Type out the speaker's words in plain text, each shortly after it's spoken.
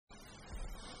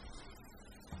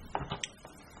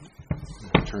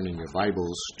turn in your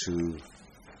Bibles to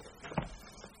the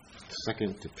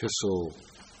second epistle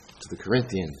to the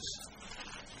Corinthians.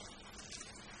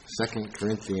 2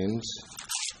 Corinthians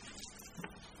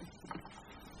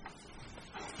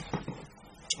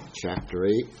chapter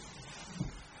 8.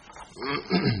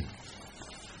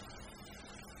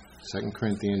 2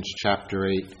 Corinthians chapter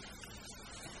 8.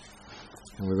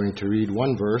 And we're going to read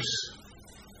one verse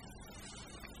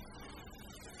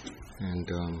and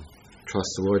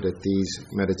trust the Lord that these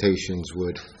meditations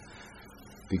would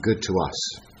be good to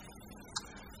us.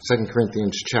 2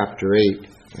 Corinthians chapter 8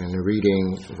 and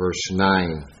reading verse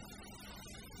 9.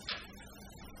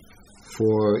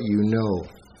 For you know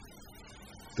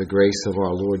the grace of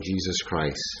our Lord Jesus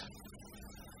Christ,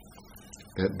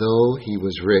 that though he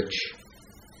was rich,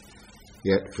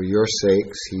 yet for your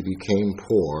sakes he became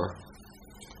poor,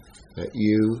 that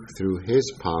you through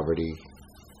his poverty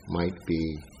might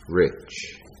be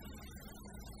rich.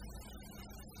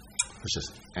 Let's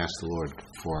just ask the Lord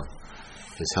for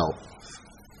his help.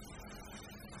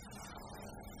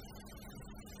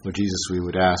 Lord Jesus, we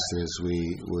would ask that as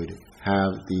we would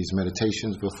have these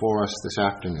meditations before us this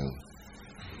afternoon,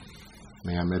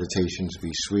 may our meditations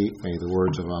be sweet, may the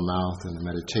words of our mouth and the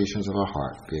meditations of our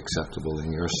heart be acceptable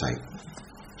in your sight.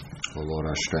 O Lord,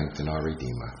 our strength and our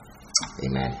Redeemer.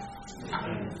 Amen.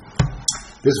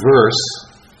 This verse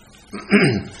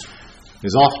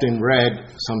is often read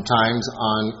sometimes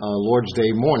on Lord's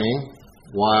Day morning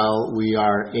while we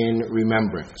are in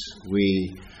remembrance.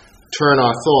 We turn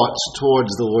our thoughts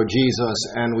towards the Lord Jesus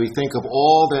and we think of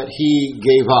all that he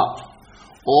gave up,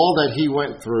 all that he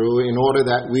went through in order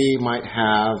that we might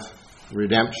have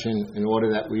redemption, in order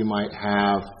that we might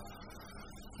have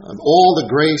all the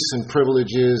grace and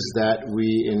privileges that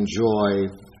we enjoy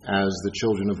as the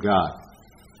children of God.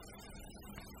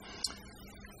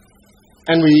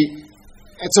 And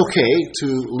it's okay to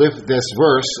lift this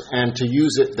verse and to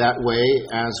use it that way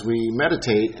as we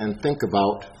meditate and think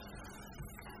about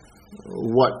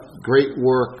what great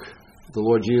work the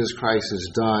Lord Jesus Christ has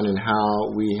done and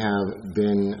how we have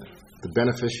been the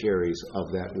beneficiaries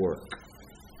of that work.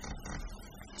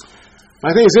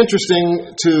 I think it's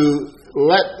interesting to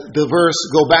let the verse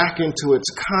go back into its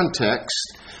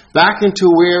context, back into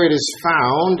where it is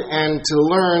found, and to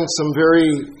learn some very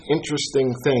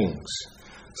interesting things,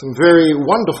 some very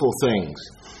wonderful things,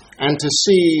 and to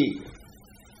see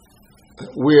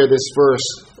where this verse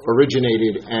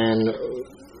originated and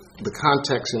the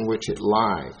context in which it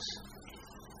lies.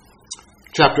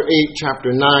 Chapter 8,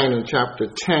 chapter 9, and chapter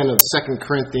 10 of 2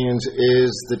 Corinthians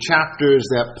is the chapters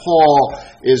that Paul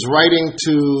is writing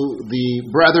to the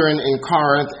brethren in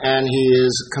Corinth, and he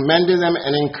is commending them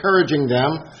and encouraging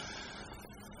them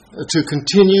to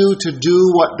continue to do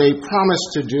what they promised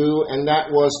to do, and that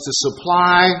was to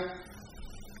supply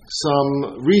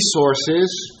some resources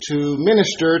to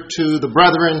minister to the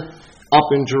brethren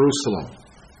up in Jerusalem.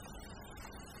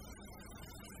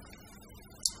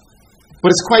 But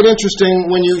it's quite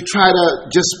interesting when you try to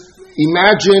just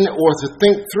imagine or to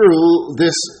think through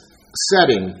this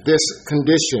setting, this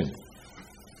condition.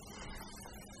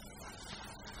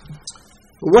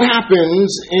 What happens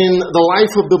in the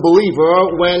life of the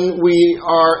believer when we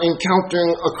are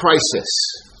encountering a crisis?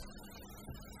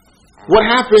 What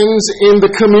happens in the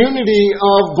community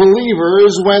of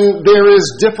believers when there is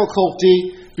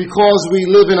difficulty because we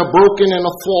live in a broken and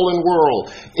a fallen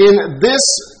world? In this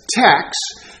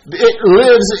text, it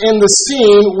lives in the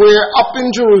scene where up in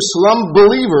Jerusalem,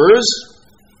 believers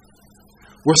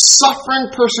were suffering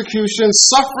persecution,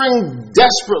 suffering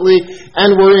desperately,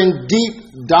 and were in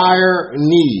deep, dire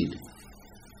need.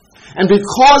 And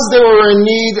because they were in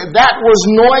need, that was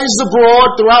noised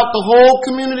abroad throughout the whole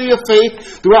community of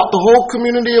faith, throughout the whole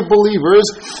community of believers,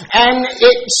 and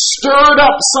it stirred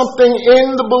up something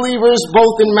in the believers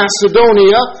both in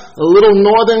Macedonia, a little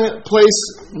northern place,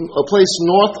 a place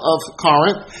north of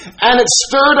Corinth, and it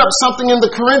stirred up something in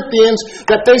the Corinthians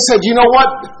that they said, you know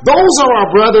what, those are our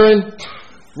brethren,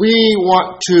 we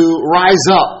want to rise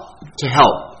up to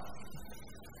help.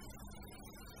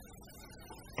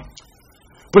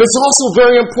 But it's also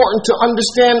very important to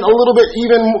understand a little bit,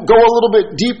 even go a little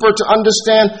bit deeper to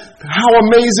understand how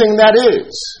amazing that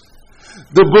is.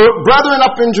 The brethren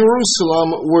up in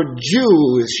Jerusalem were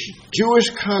Jewish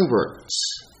converts.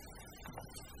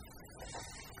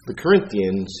 The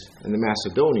Corinthians and the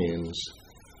Macedonians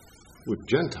were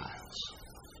Gentiles.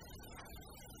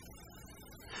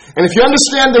 And if you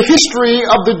understand the history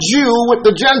of the Jew with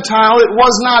the Gentile, it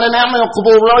was not an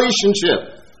amicable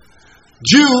relationship.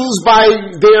 Jews,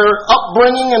 by their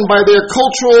upbringing and by their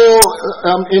cultural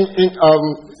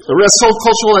the rest of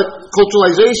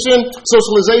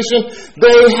socialization,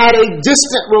 they had a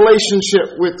distant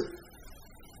relationship with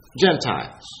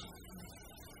Gentiles.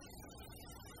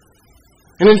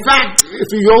 And in fact, if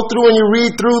you go through and you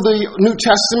read through the New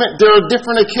Testament, there are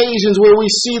different occasions where we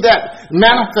see that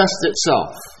manifest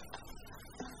itself.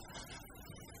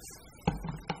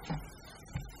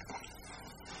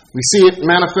 We see it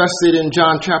manifested in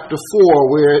John chapter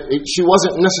 4, where she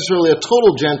wasn't necessarily a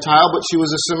total Gentile, but she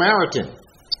was a Samaritan.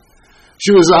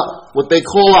 She was what they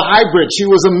call a hybrid. She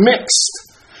was a mixed.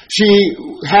 She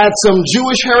had some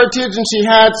Jewish heritage and she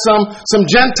had some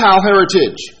Gentile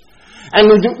heritage. And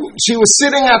she was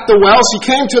sitting at the well. She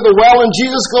came to the well, and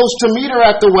Jesus goes to meet her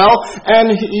at the well,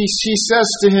 and she says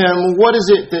to him, "What is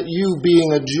it that you,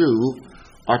 being a Jew,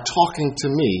 are talking to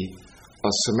me,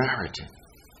 a Samaritan?"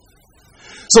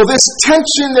 So this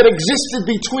tension that existed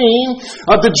between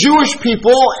the Jewish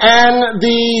people and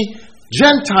the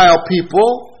Gentile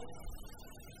people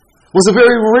was a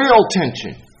very real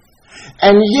tension.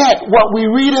 And yet, what we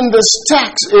read in this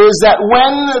text is that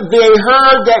when they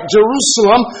heard that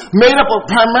Jerusalem, made up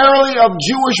primarily of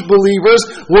Jewish believers,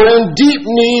 were in deep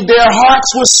need, their hearts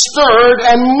were stirred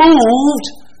and moved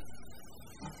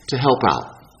to help out.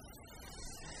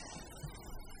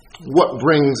 What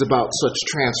brings about such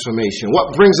transformation?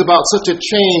 What brings about such a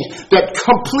change that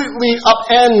completely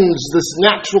upends this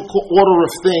natural order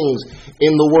of things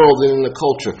in the world and in the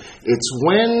culture? It's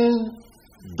when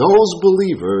those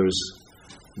believers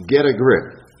get a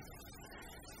grip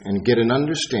and get an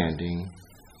understanding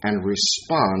and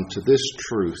respond to this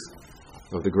truth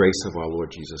of the grace of our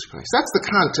Lord Jesus Christ. That's the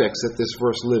context that this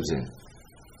verse lives in.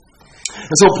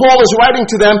 And so Paul is writing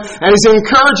to them and he's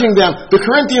encouraging them. The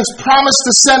Corinthians promised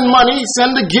to send money,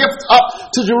 send a gift up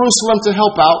to Jerusalem to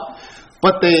help out,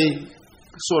 but they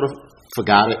sort of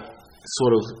forgot it,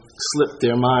 sort of slipped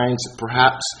their minds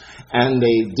perhaps, and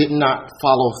they did not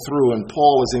follow through. And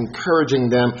Paul is encouraging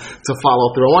them to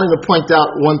follow through. I wanted to point out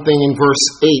one thing in verse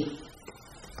 8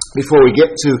 before we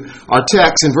get to our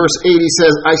text. In verse 8 he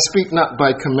says, "I speak not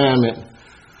by commandment,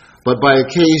 but by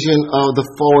occasion of the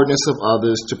forwardness of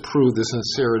others, to prove the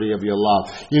sincerity of your love."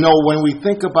 You know, when we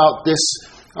think about this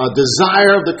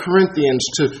desire of the Corinthians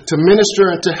to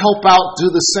minister and to help out to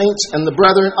the saints and the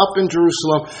brethren up in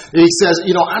Jerusalem, he says,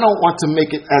 I don't want to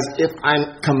make it as if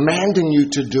I'm commanding you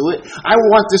to do it. I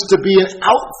want this to be an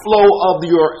outflow of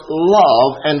your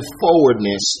love and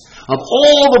forwardness of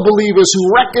all the believers who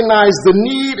recognize the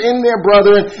need in their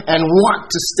brethren and want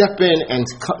to step in and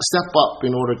step up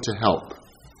in order to help.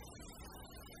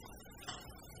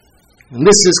 And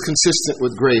this is consistent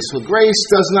with grace. For grace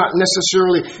does not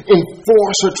necessarily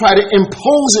enforce or try to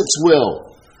impose its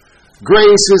will.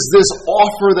 Grace is this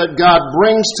offer that God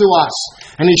brings to us.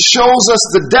 And He shows us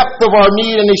the depth of our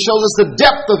need, and He shows us the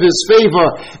depth of His favor.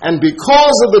 And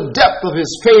because of the depth of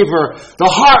His favor,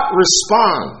 the heart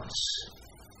responds.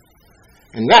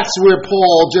 And that's where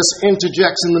Paul just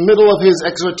interjects in the middle of his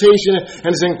exhortation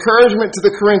and his encouragement to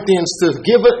the Corinthians to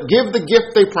give the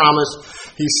gift they promised.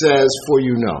 He says, "For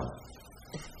you know."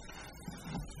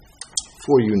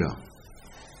 For you know.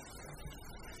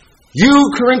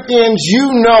 You, Corinthians,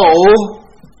 you know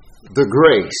the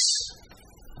grace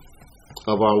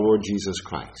of our Lord Jesus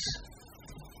Christ.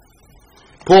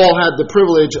 Paul had the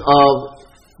privilege of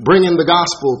bringing the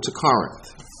gospel to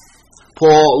Corinth.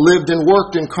 Paul lived and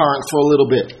worked in Corinth for a little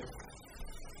bit.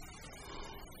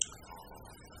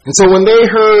 And so when they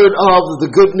heard of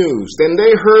the good news, then they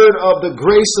heard of the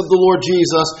grace of the Lord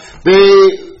Jesus,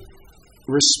 they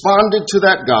responded to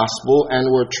that gospel and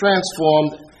were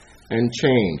transformed and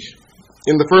changed.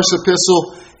 In the first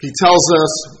epistle, he tells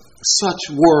us, "Such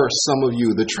were some of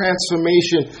you." The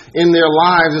transformation in their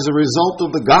lives as a result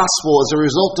of the gospel, as a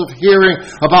result of hearing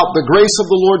about the grace of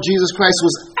the Lord Jesus Christ,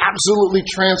 was absolutely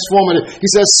transformative. He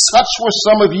says, "Such were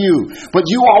some of you, but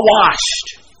you are washed.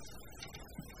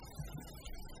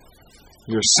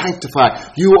 You're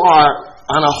sanctified. You are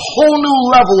on a whole new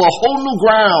level, a whole new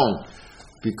ground,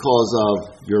 because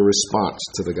of your response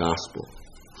to the gospel."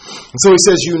 And so he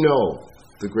says, "You know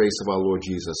the grace of our Lord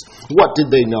Jesus." What did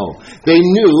they know? They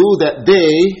knew that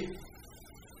they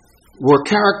were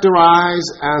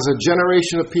characterized as a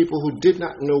generation of people who did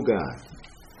not know God.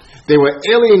 They were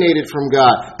alienated from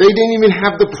God. They didn't even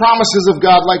have the promises of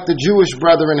God like the Jewish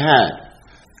brethren had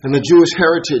and the Jewish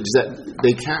heritage that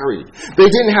they carried. They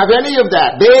didn't have any of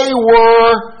that. They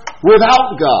were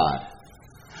without God.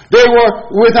 They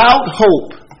were without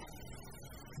hope.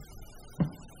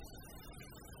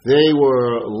 They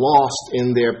were lost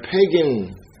in their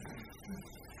pagan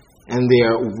and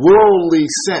their worldly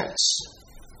sense,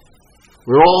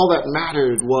 where all that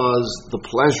mattered was the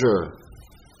pleasure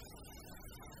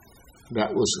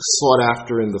that was sought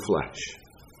after in the flesh.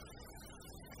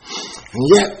 And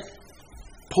yet,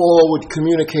 Paul would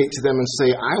communicate to them and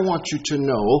say, I want you to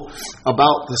know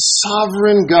about the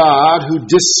sovereign God who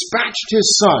dispatched his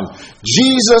Son,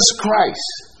 Jesus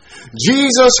Christ.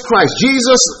 Jesus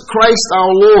Christ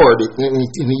our Lord. And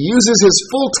he uses his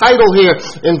full title here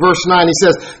in verse 9. He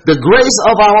says, the grace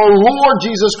of our Lord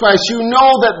Jesus Christ. You know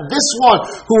that this one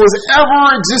who was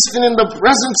ever existing in the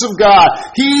presence of God,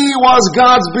 he was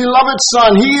God's beloved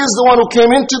Son. He is the one who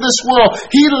came into this world.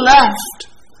 He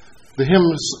left the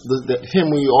hymns, that hymn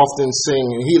we often sing,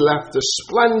 and he left the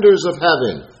splendors of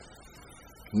heaven,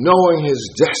 knowing his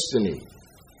destiny.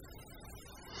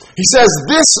 He says,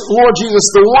 this Lord Jesus,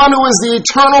 the one who is the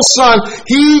eternal Son,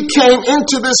 he came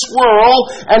into this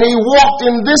world and he walked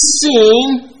in this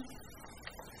scene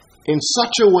in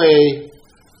such a way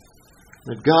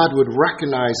that God would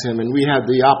recognize him. And we had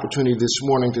the opportunity this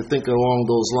morning to think along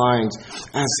those lines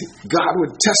as God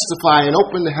would testify and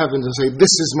open the heavens and say,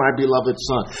 this is my beloved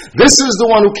Son. This is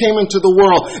the one who came into the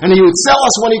world. And he would tell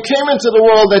us when he came into the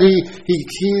world that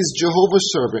he's Jehovah's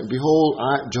servant. Behold,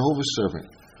 Jehovah's servant.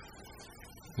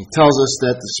 He tells us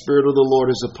that the Spirit of the Lord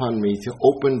is upon me to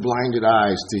open blinded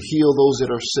eyes, to heal those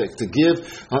that are sick, to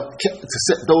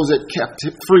set those that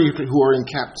free who are in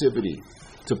captivity,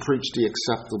 to preach the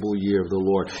acceptable year of the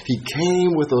Lord. He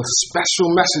came with a special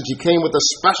message. He came with a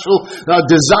special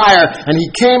desire, and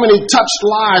he came and he touched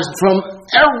lives from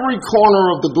every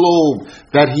corner of the globe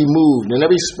that he moved, and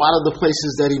every spot of the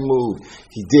places that he moved.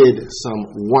 He did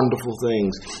some wonderful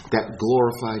things that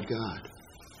glorified God.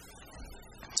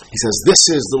 He says, this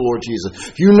is the Lord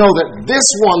Jesus. You know that this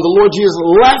one, the Lord Jesus,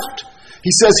 left.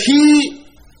 He says, he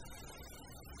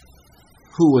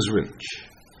who was rich.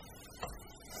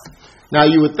 Now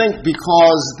you would think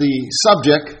because the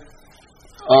subject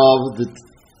of the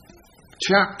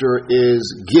chapter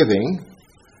is giving,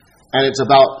 and it's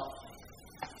about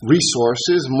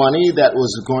resources, money that was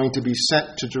going to be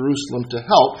sent to Jerusalem to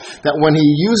help, that when he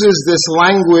uses this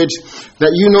language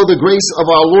that you know the grace of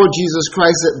our Lord Jesus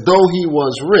Christ, that though he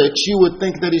was rich, you would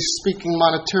think that he's speaking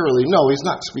monetarily. No, he's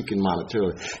not speaking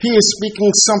monetarily. He is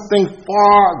speaking something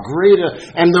far greater.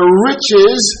 And the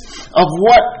riches of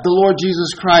what the Lord Jesus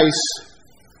Christ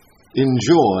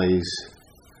enjoys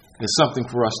is something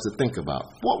for us to think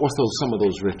about. What were some of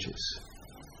those riches?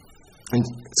 In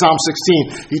Psalm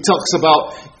 16, he talks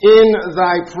about, in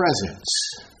thy presence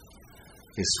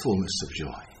is fullness of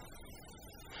joy.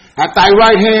 At thy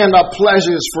right hand are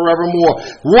pleasures forevermore.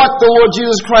 What the Lord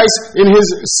Jesus Christ, in his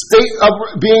state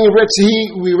of being rich,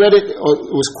 we read it, or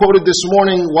it was quoted this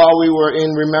morning while we were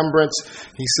in remembrance.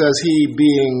 He says, he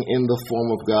being in the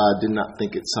form of God did not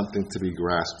think it something to be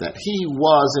grasped at. He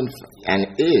was and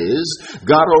is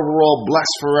God overall,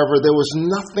 blessed forever. There was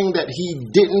nothing that he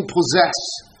didn't possess.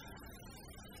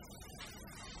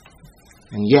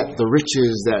 And yet the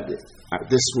riches that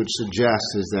this would suggest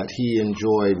is that he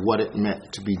enjoyed what it meant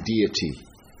to be deity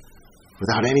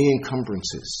without any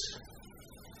encumbrances.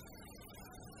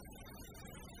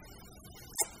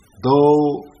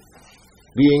 Though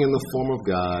being in the form of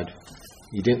God,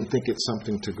 he didn't think it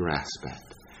something to grasp at.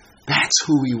 That's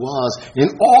who he was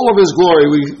in all of his glory.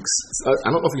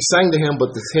 I don't know if we sang the hymn,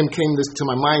 but the hymn came to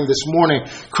my mind this morning.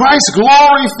 Christ's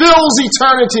glory fills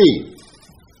eternity.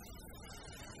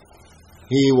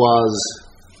 He was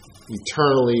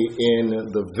eternally in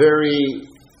the very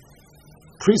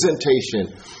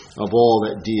presentation of all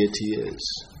that deity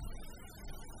is.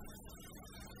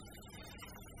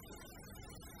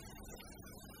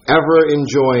 Ever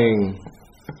enjoying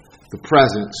the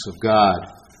presence of God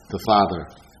the Father.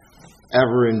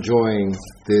 Ever enjoying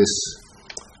this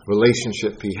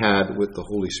relationship he had with the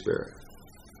Holy Spirit.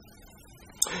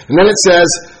 And then it says,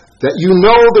 that you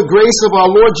know the grace of our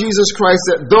Lord Jesus Christ,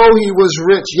 that though he was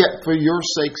rich, yet for your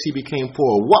sakes he became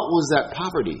poor. What was that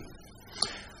poverty?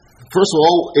 First of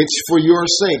all, it's for your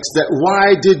sakes. That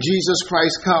why did Jesus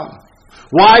Christ come?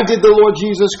 Why did the Lord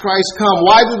Jesus Christ come?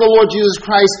 Why did the Lord Jesus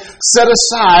Christ set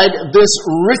aside this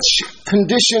rich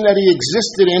condition that he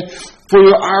existed in for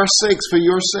our sakes, for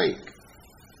your sake?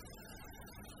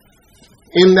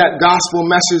 In that gospel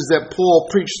message that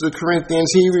Paul preached to the Corinthians,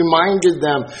 he reminded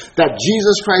them that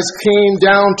Jesus Christ came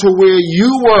down to where you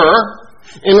were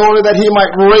in order that he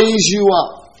might raise you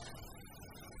up.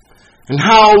 And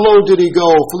how low did he go?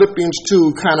 Philippians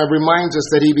 2 kind of reminds us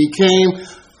that he became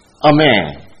a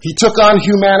man. He took on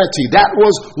humanity. That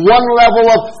was one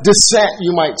level of descent,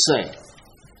 you might say.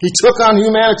 He took on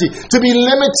humanity to be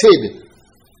limited,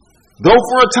 though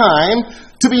for a time,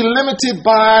 to be limited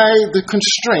by the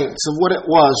constraints of what it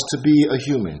was to be a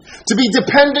human. To be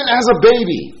dependent as a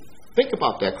baby. Think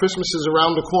about that. Christmas is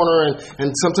around the corner,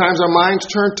 and sometimes our minds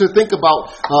turn to think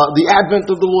about the advent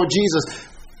of the Lord Jesus.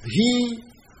 He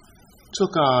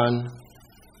took on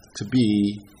to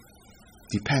be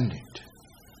dependent.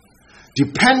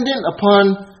 Dependent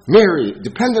upon Mary,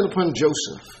 dependent upon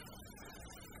Joseph.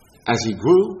 As he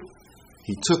grew,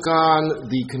 he took on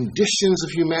the conditions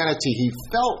of humanity. He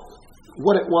felt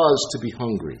what it was to be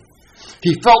hungry.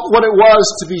 He felt what it was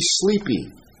to be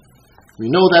sleepy. We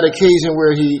know that occasion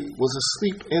where he was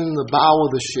asleep in the bow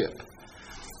of the ship,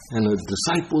 and the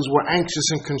disciples were anxious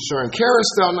and concerned.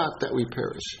 Carest thou not that we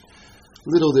perish?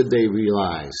 Little did they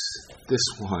realize this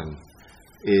one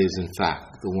is, in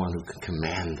fact, the one who can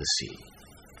command the sea.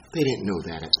 They didn't know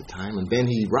that at the time. And then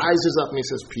he rises up and he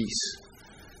says, peace.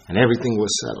 And everything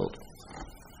was settled.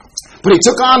 But he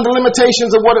took on the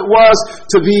limitations of what it was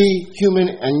to be human,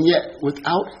 and yet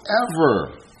without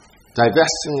ever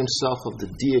divesting himself of the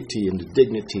deity and the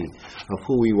dignity of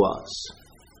who he was.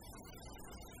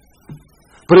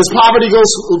 But his poverty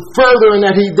goes further in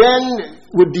that he then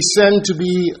would descend to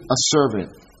be a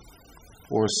servant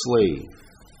or a slave.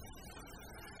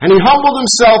 And he humbled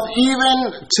himself even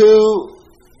to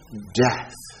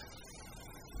death.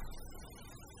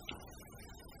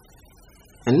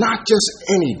 And not just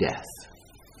any death,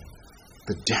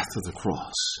 the death of the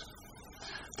cross.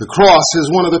 The cross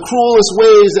is one of the cruelest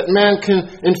ways that man can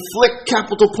inflict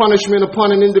capital punishment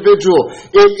upon an individual.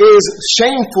 It is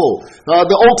shameful.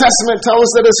 The Old Testament tells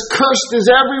us that as cursed is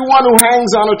everyone who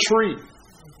hangs on a tree.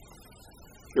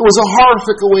 It was a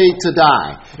horrific way to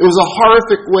die. It was a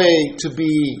horrific way to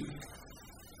be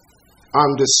on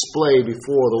display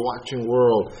before the watching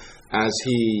world as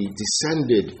he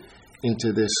descended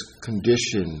into this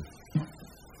condition.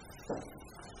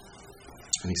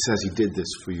 And he says he did this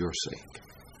for your sake.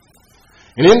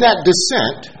 And in that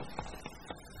descent,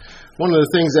 one of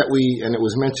the things that and it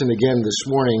was mentioned again this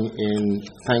morning in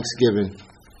Thanksgiving,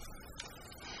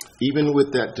 even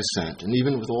with that descent and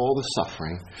even with all the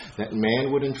suffering that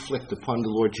man would inflict upon the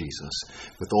Lord Jesus,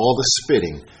 with all the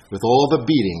spitting, with all the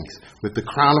beatings, with the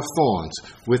crown of thorns,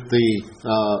 with the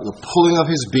pulling of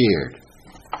his beard,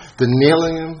 the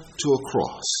nailing him to a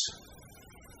cross,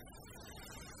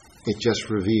 it just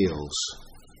reveals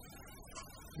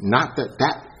not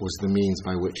that was the means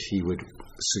by which he would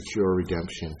secure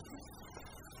redemption,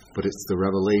 but it's the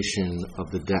revelation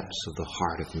of the depths of the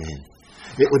heart of men.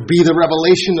 It would be the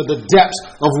revelation of the depths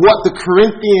of what the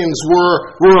Corinthians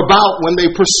were about when they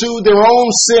pursued their own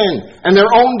sin and their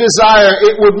own desire.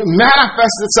 It would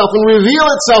manifest itself and reveal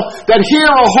itself that here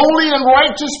a holy and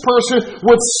righteous person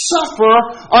would suffer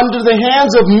under the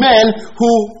hands of men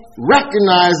who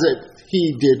recognize that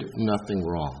he did nothing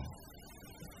wrong.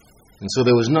 And so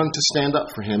there was none to stand up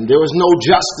for him. There was no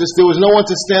justice. There was no one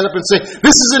to stand up and say,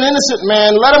 this is an innocent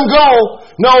man, let him go.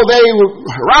 No, they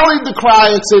rallied the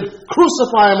cry and said,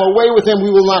 crucify him, away with him,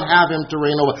 we will not have him to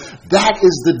reign over. That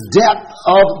is the depth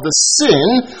of the sin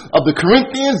of the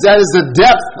Corinthians. That is the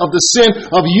depth of the sin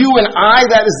of you and I.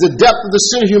 That is the depth of the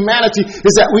sin of humanity,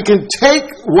 is that we can take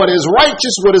what is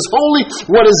righteous, what is holy,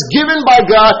 what is given by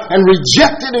God, and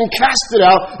reject it and cast it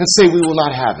out and say we will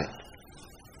not have it.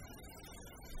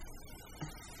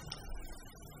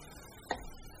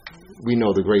 We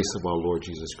know the grace of our Lord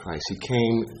Jesus Christ. He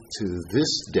came to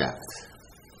this depth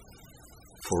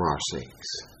for our sakes.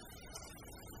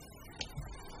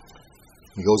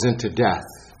 He goes into death.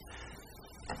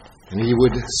 And he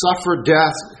would suffer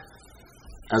death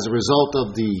as a result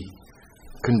of the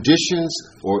conditions,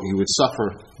 or he would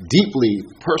suffer deeply,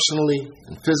 personally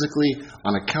and physically,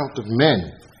 on account of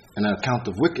men and on account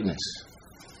of wickedness.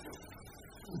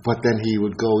 But then he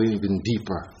would go even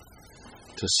deeper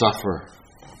to suffer,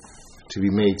 to be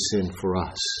made sin for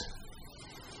us,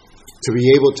 to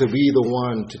be able to be the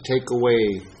one to take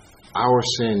away our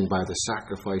sin by the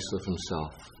sacrifice of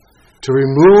himself, to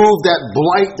remove that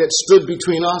blight that stood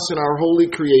between us and our holy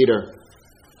Creator.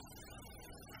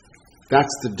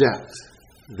 That's the depth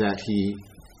that he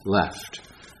left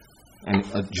and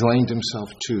joined himself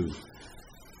to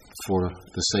for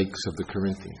the sakes of the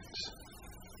Corinthians.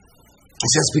 He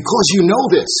says, because you know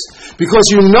this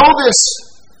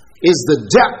is the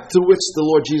depth to which the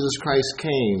Lord Jesus Christ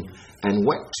came and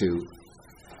went to.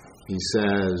 He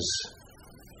says,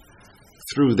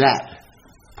 through that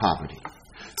poverty,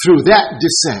 through that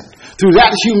descent, through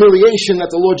that humiliation that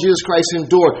the Lord Jesus Christ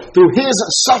endured, through his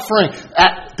suffering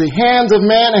at the hand of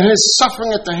man and his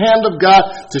suffering at the hand of God,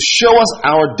 to show us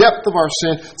our depth of our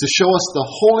sin, to show us the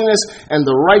holiness and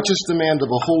the righteous demand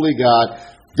of a holy God.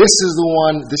 This is the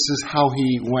one, this is how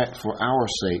he went for our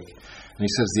sake. And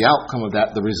he says the outcome of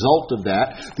that, the result of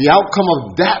that, the outcome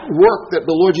of that work that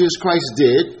the Lord Jesus Christ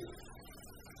did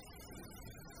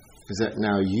is that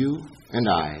now you and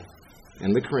I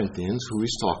and the Corinthians, who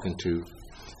he's talking to,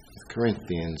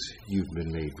 Corinthians, you've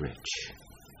been made rich.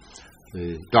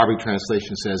 The Darby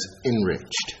translation says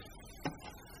enriched.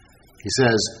 He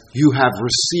says, you have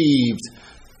received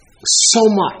so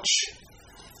much.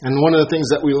 And one of the things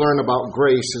that we learn about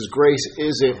grace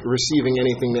isn't receiving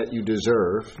anything that you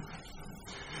deserve.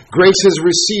 Grace is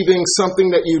receiving something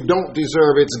that you don't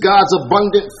deserve. It's God's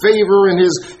abundant favor and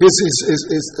His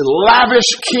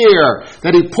lavish care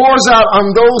that He pours out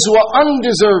on those who are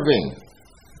undeserving.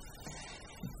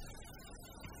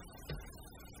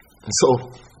 And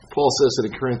so Paul says to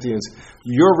the Corinthians,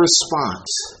 your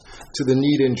response to the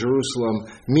need in Jerusalem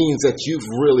means that you've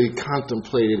really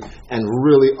contemplated and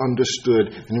really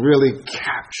understood and really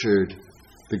captured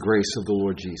the grace of the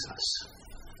Lord Jesus.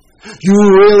 You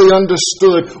really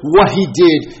understood what He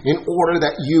did in order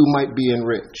that you might be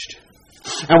enriched.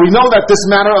 And we know that this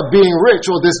matter of being rich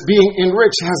or this being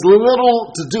enriched has little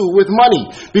to do with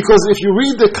money. Because if you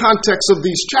read the context of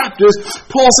these chapters,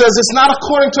 Paul says it's not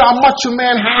according to how much a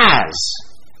man has.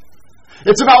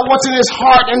 It's about what's in his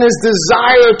heart and his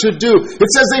desire to do. It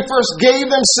says they first gave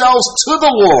themselves to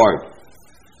the Lord.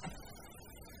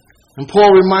 And Paul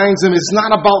reminds them it's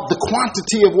not about the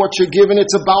quantity of what you're given,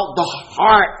 it's about the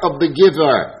heart of the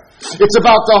giver. It's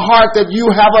about the heart that you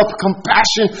have of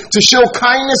compassion to show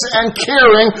kindness and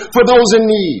caring for those in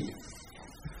need,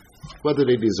 whether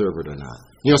they deserve it or not.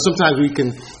 You know, sometimes we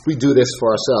do this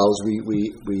for ourselves.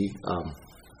 We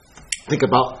think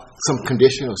about some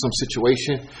condition or some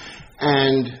situation,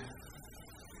 and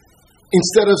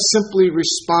instead of simply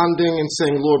responding and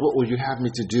saying, Lord, what would you have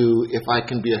me to do if I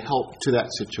can be a help to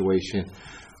that situation,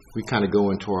 we kind of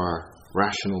go into our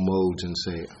rational modes and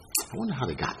say, I wonder how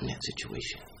they got in that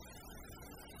situation.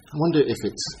 I wonder if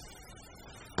it's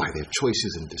by their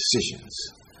choices and decisions.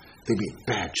 They made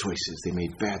bad choices. They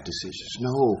made bad decisions.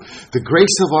 No, the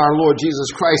grace of our Lord Jesus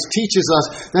Christ teaches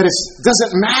us that it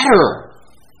doesn't matter.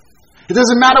 It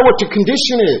doesn't matter what your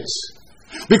condition is.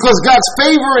 Because God's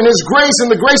favor and His grace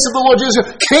and the grace of the Lord Jesus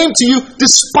came to you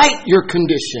despite your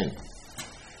condition.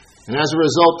 And as a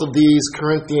result of these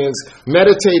Corinthians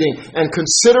meditating and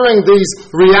considering these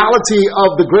reality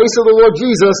of the grace of the Lord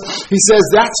Jesus, he says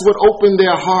that's what opened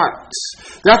their hearts.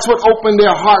 That's what opened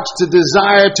their hearts to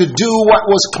desire to do what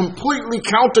was completely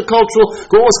countercultural,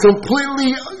 what was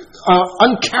completely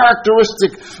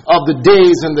uncharacteristic of the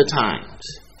days and the times.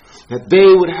 That they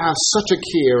would have such a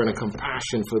care and a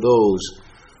compassion for those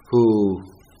who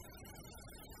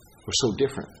were so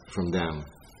different from them,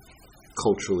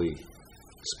 culturally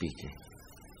speaking.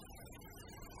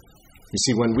 You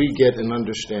see, when we get an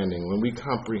understanding, when we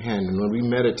comprehend, and when we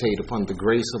meditate upon the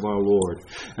grace of our Lord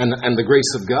and the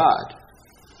grace of God,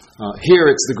 here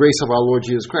it's the grace of our Lord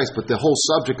Jesus Christ, but the whole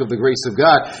subject of the grace of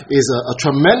God is a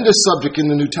tremendous subject in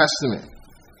the New Testament.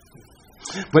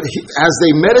 But as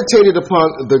they meditated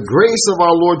upon the grace of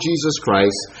our Lord Jesus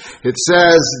Christ, it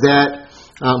says that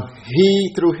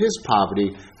He, through His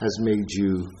poverty, has made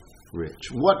you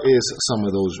rich. What is some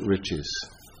of those riches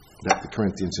that the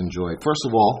Corinthians enjoyed? First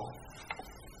of all,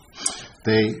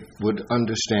 they would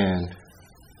understand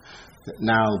that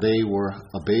now they were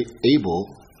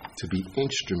able to be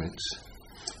instruments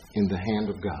in the hand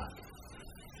of God.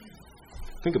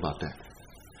 Think about that.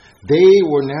 They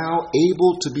were now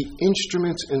able to be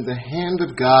instruments in the hand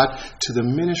of God to the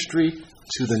ministry,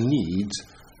 to the needs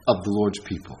of the Lord's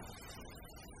people.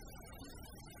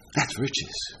 That's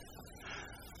riches.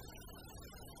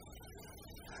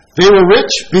 They were rich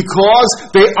because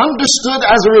they understood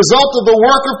as a result of the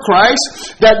work of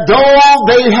Christ that though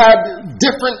they had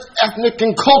different ethnic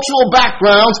and cultural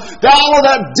backgrounds, that all of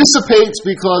that dissipates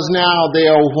because now they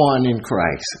are one in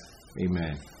Christ.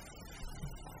 Amen.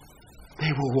 They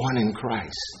were one in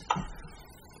Christ.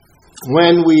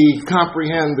 When we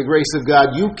comprehend the grace of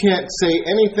God, you can't say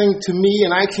anything to me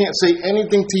and I can't say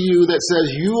anything to you that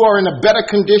says you are in a better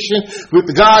condition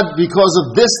with God because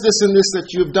of this, and this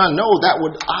that you've done. No, that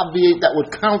would obviate, that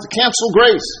would cancel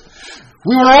grace.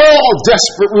 We were all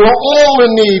desperate. We were all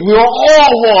in need. We were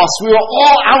all lost. We were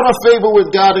all out of favor with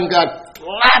God, and God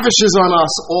lavishes on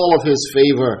us all of His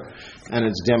favor. And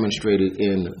it's demonstrated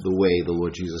in the way the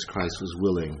Lord Jesus Christ was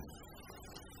willing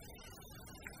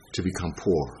to become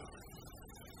poor.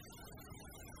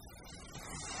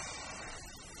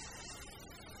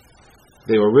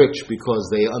 They were rich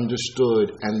because they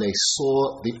understood and they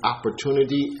saw the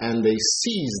opportunity and they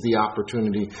seized the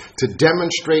opportunity to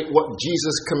demonstrate what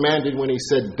Jesus commanded when He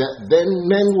said that then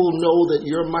men will know that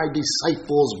you're my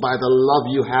disciples by the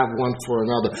love you have one for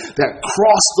another. That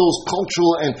cross those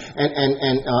cultural and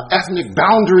ethnic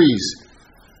boundaries.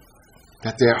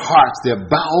 that their hearts, their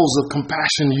bowels of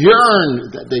compassion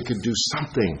yearned that they could do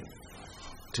something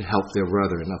to help their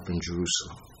brethren up in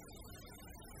Jerusalem.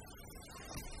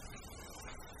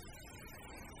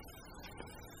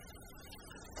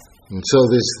 And so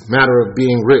this matter of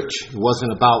being rich, it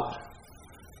wasn't about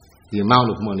the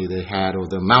amount of money they had or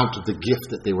the amount of the gift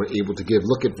that they were able to give.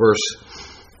 Look at verse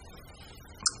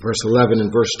 11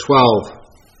 and verse 12.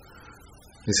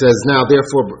 It says, "Now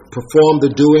therefore perform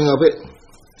the doing of it.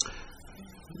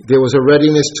 There was a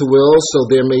readiness to will, so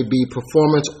there may be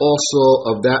performance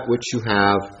also of that which you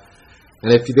have.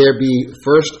 And if there be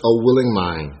first a willing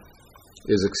mind,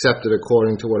 is accepted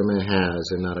according to what a man has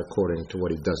and not according to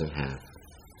what he doesn't have."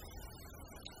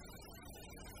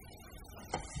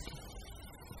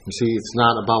 You see, it's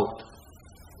not about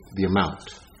the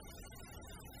amount.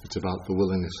 It's about the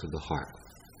willingness of the heart.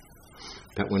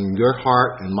 That when your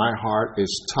heart and my heart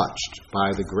is touched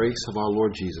by the grace of our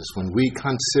Lord Jesus, when we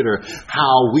consider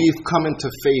how we've come into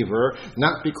favor,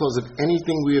 not because of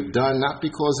anything we have done, not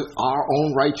because of our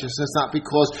own righteousness, not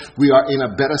because we are in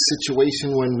a better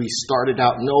situation when we started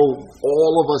out. No,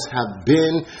 all of us have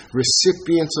been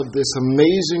recipients of this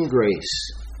amazing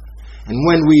grace. And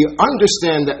when we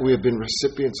understand that we have been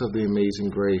recipients of the amazing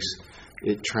grace,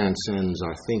 it transcends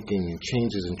our thinking and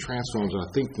changes and transforms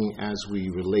our thinking as we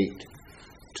relate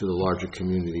to the larger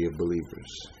community of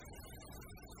believers.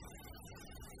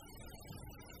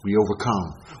 We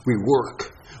overcome. We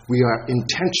work. We are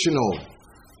intentional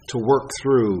to work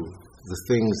through the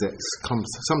things that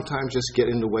sometimes just get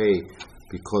in the way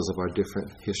because of our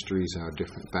different histories and our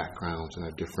different backgrounds and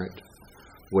our different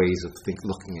ways of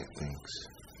looking at things.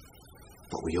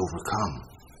 But we overcome.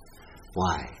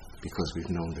 Why? Because we've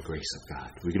known the grace of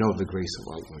God. We know the grace of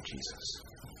our Lord Jesus.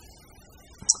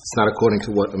 It's not according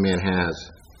to what a man has.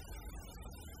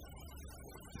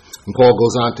 And Paul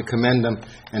goes on to commend them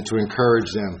and to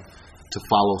encourage them to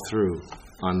follow through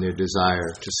on their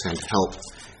desire to send help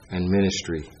and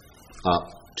ministry up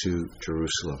to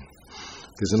Jerusalem.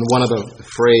 Because in one of the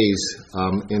phrase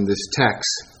in this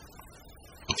text,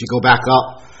 if you go back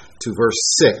up to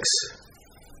verse 6,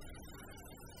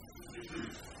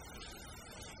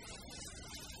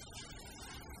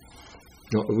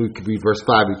 we could read verse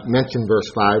 5. We mentioned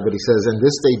verse 5, but he says, "And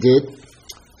this they did,"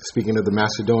 speaking of the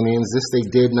Macedonians, "this they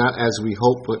did not as we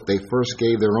hoped, but they first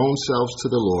gave their own selves to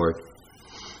the Lord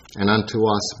and unto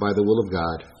us by the will of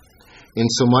God,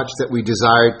 insomuch that we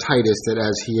desired Titus that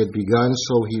as he had begun,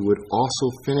 so he would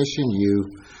also finish in you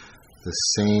the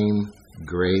same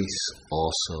grace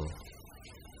also."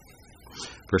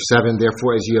 Verse 7,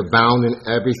 "Therefore, as ye abound in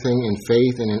everything, in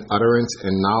faith and in utterance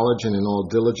and knowledge and in all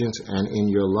diligence and in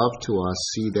your love to us,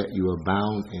 see that you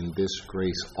abound in this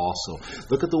grace also."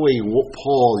 Look at the way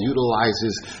Paul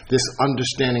utilizes this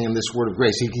understanding in this word of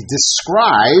grace. He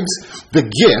describes the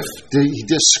gift. He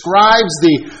describes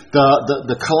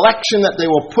the collection that they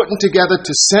were putting together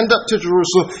to send up to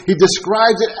Jerusalem. He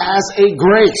describes it as a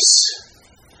grace.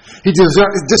 He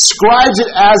describes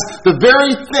it as the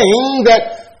very thing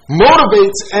that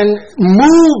motivates and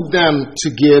moves them to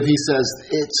give. He says,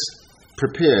 it's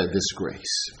prepare this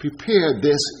grace, prepare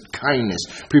this kindness,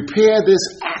 prepare this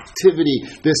activity,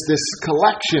 this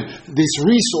collection, these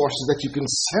resources that you can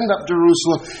send up to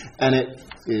Jerusalem, and it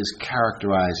is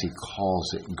characterized, he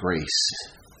calls it grace.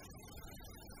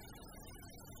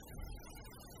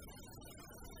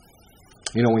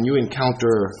 You know, when you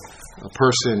encounter a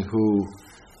person who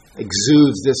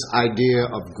exudes this idea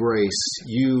of grace,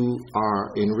 you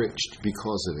are enriched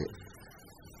because of it.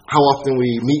 How often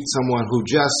we meet someone who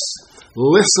just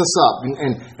lifts us up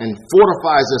and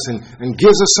fortifies us and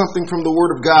gives us something from the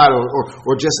Word of God,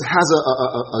 or just has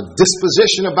a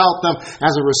disposition about them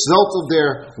as a result of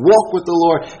their walk with the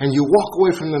Lord, and you walk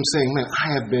away from them saying, man, I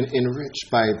have been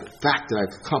enriched by the fact that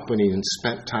I've accompanied and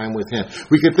spent time with Him.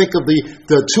 We could think of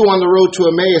the two on the road to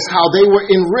Emmaus, how they were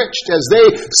enriched as they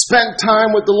spent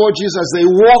time with the Lord Jesus, as they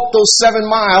walked those 7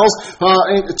 miles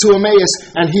to Emmaus,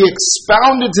 and He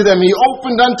expounded to them, He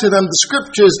opened unto them the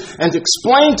Scriptures and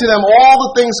explained to them all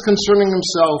the things concerning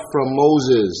Himself from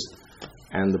Moses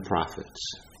and the prophets.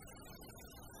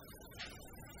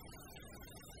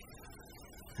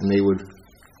 And they would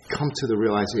come to the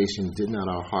realization, did not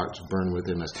our hearts burn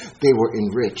within us? They were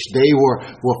enriched. They were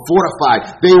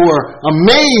fortified. They were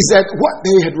amazed at what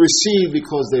they had received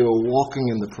because they were walking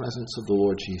in the presence of the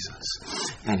Lord Jesus.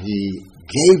 And He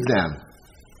gave them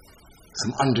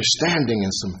some understanding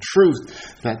and some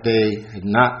truth that they had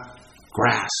not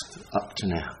grasped up to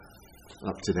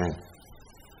then.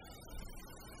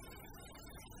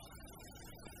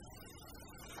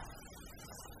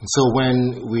 And so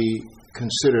when we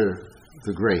consider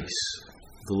the grace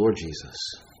of the Lord Jesus,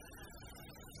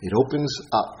 it opens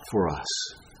up for us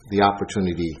the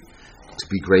opportunity to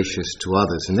be gracious to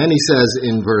others. And then he says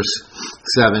in verse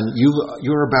 7,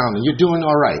 you're abounding. You're doing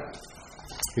all right.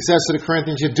 He says to the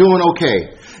Corinthians, you're doing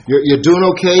okay. You're doing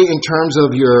okay in terms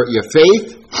of your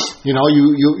faith. You know,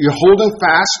 you're holding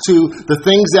fast to the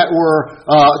things that were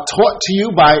taught to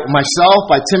you by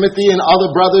myself, by Timothy, and other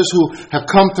brothers who have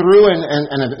come through and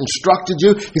have instructed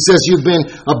you. He says you've been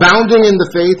abounding in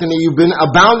the faith, and that you've been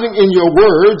abounding in your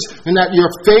words, and that your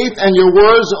faith and your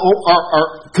words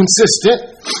are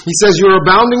consistent. He says you're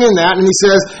abounding in that, and he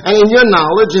says, and in your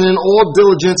knowledge, and in all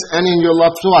diligence, and in your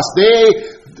love to us.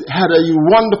 They had a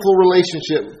wonderful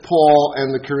relationship, Paul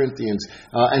and the Corinthians,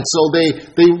 and so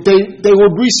they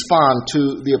would respond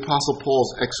to the Apostle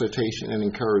Paul's exhortation and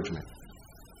encouragement.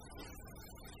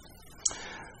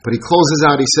 But he closes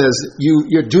out, he says,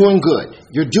 you're doing good,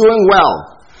 you're doing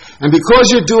well, and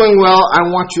because you're doing well, I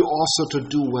want you also to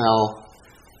do well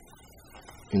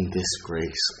in this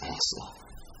grace also.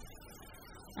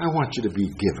 I want you to be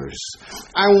givers.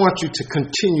 I want you to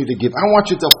continue to give. I want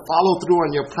you to follow through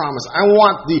on your promise. I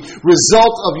want the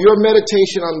result of your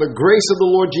meditation on the grace of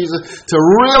the Lord Jesus to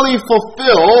really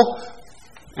fulfill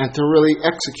and to really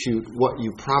execute what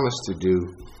you promised to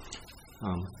do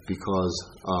because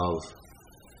of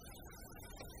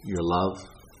your love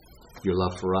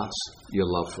for us, your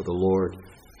love for the Lord,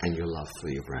 and your love for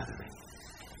your brethren.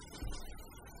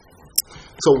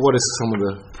 So what are some of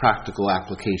the practical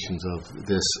applications of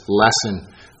this lesson,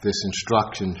 this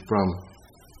instruction from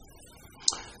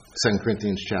 2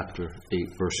 Corinthians chapter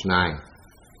 8, verse 9?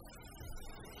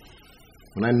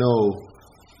 When I know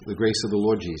the grace of the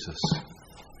Lord Jesus,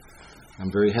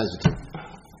 I'm very hesitant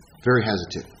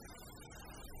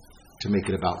to make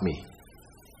it about me.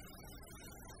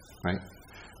 Right?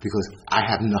 Because I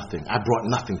have nothing. I brought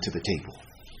nothing to the table.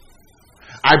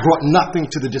 I brought nothing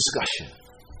to the discussion.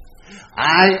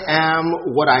 I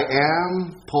am what I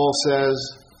am, Paul says,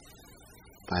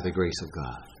 by the grace of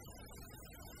God.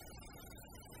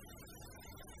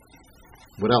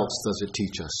 What else does it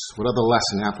teach us? What other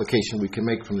lesson, application we can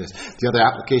make from this? The other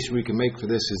application we can make for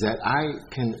this is that I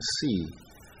can see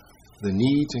the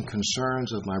needs and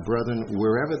concerns of my brethren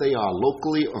wherever they are,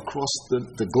 locally, across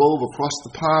the globe, across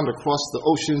the pond, across the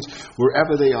oceans,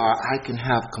 wherever they are. I can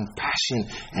have compassion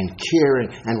and care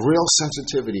and real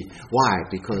sensitivity. Why?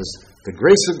 Because the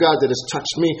grace of God that has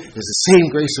touched me is the same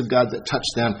grace of God that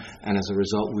touched them, and as a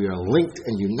result we are linked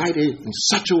and united in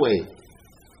such a way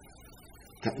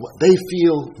that what they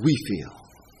feel, we feel.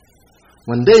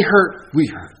 When they hurt, we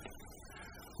hurt.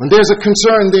 When there's a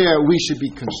concern there, we should be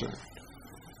concerned.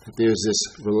 That there's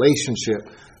this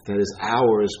relationship that is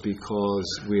ours because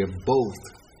we have both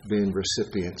been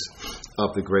recipients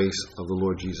of the grace of the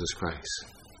Lord Jesus Christ.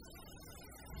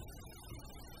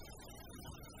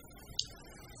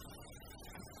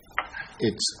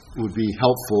 It would be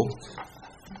helpful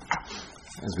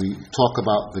as we talk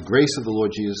about the grace of the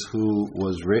Lord Jesus, who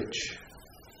was rich,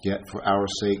 yet for our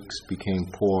sakes became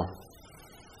poor,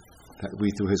 that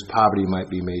we through his poverty might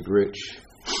be made rich.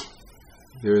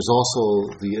 There is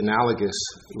also the analogous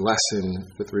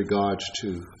lesson with regards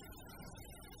to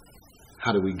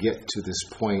how do we get to this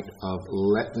point of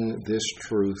letting this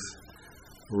truth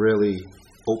really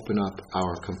open up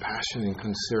our compassion and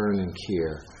concern and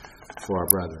care for our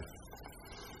brethren.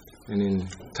 And in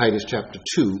Titus chapter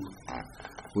 2,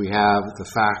 we have the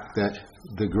fact that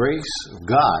the grace of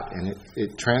God, and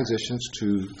it transitions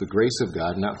to the grace of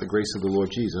God, not the grace of the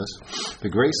Lord Jesus, the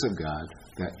grace of God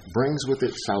that brings with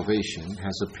it salvation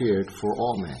has appeared for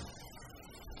all men.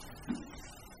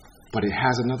 But it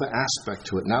has another aspect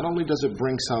to it. Not only does it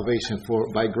bring salvation, for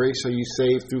by grace are you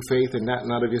saved through faith, and that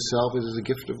not of yourself, it is a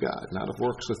gift of God, not of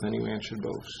works, lest any man should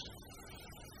boast.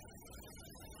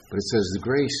 But it says the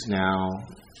grace now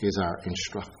is our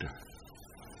instructor.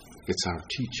 It's our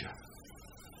teacher.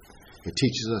 It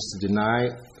teaches us to deny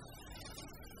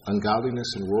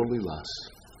ungodliness and worldly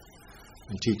lust,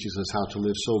 and teaches us how to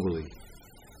live soberly,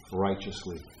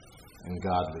 righteously, and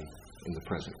godly in the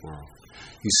present world.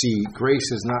 You see,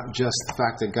 grace is not just the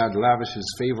fact that God lavishes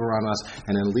favor on us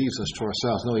and then leaves us to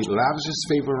ourselves. No, he lavishes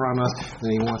favor on us, and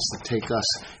then he wants to take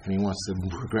us and he wants to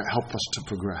help us to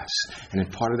progress. And in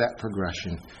part of that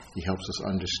progression, he helps us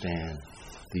understand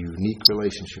the unique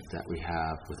relationship that we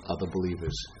have with other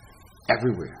believers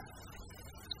everywhere.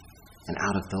 And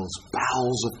out of those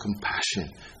bowels of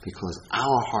compassion, because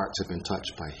our hearts have been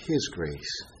touched by his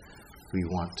grace, we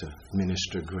want to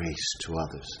minister grace to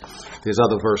others. There's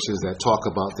other verses that talk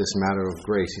about this matter of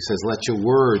grace. He says, let your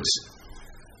words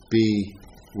be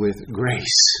with grace,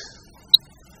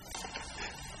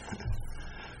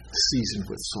 seasoned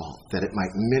with salt, that it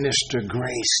might minister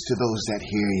grace to those that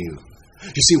hear you.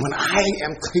 You see, when I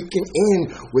am taken in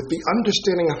with the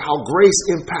understanding of how grace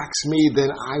impacts me,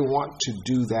 then I want to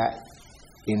do that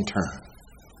in turn.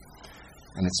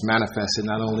 And it's manifested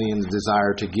not only in the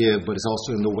desire to give, but it's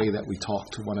also in the way that we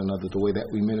talk to one another, the way that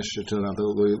we minister to another,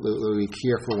 the way we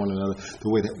care for one another, the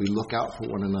way that we look out for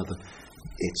one another.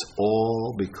 It's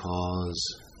all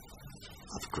because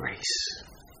of grace.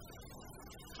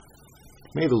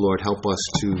 May the Lord help us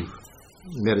to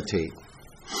meditate,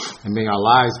 and may our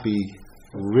lives be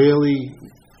really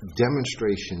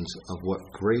demonstrations of what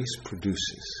grace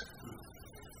produces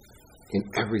in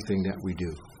everything that we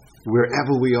do,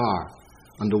 wherever we are,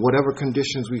 under whatever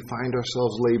conditions we find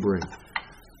ourselves laboring,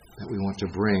 that we want to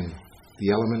bring the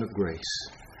element of grace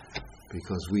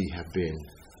because we have been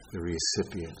the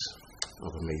recipients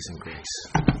of amazing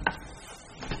grace.